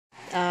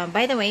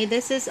By the way,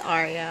 this is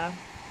Arya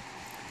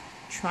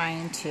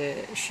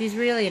she's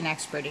really an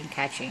expert in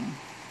catching.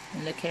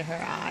 Look at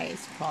her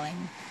eyes,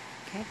 pulling,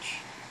 catch.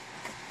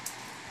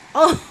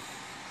 Oh,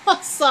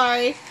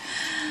 sorry.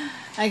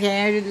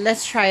 Okay,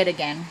 let's try it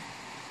again.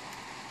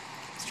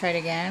 Let's try it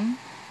again.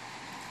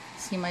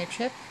 See my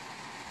trip?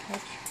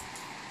 Catch.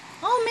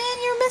 Oh man,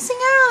 you're missing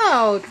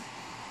out.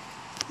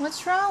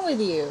 What's wrong with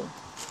you?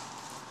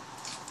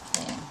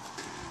 Okay.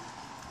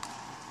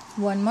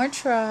 One more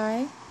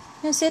try.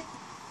 No, sit.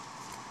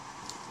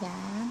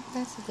 Yeah,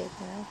 that's a good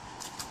girl.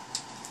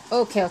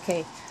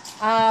 Okay.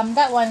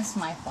 That one's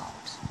my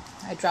fault.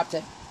 I dropped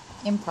it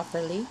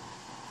improperly.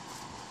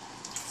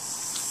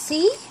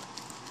 See?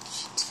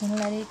 She didn't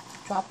let it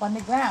drop on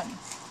the ground.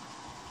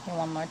 Okay,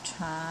 one more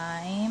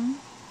time.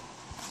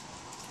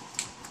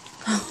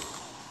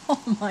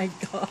 Oh my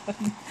god.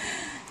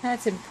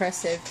 That's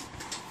impressive.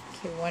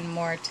 Okay, one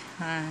more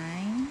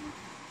time.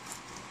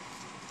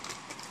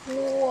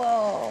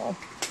 Whoa.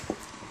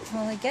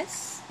 Well, I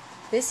guess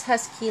this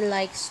husky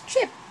likes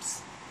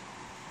chips.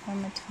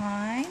 One more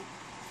time.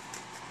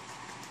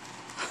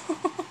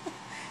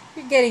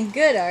 You're getting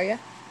good, Arya.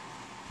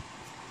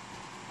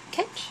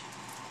 Catch.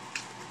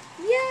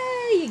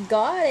 Yeah, you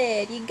got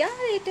it. You got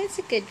it. That's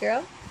a good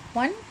girl.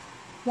 One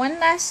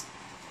last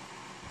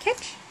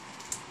catch.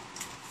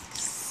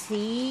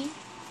 See?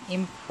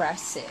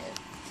 Impressive.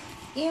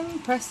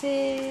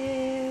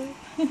 Impressive.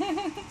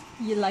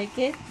 You like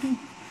it?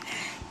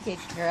 Good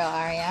girl,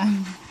 Arya.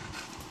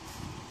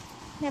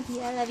 Love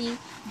you. I love you.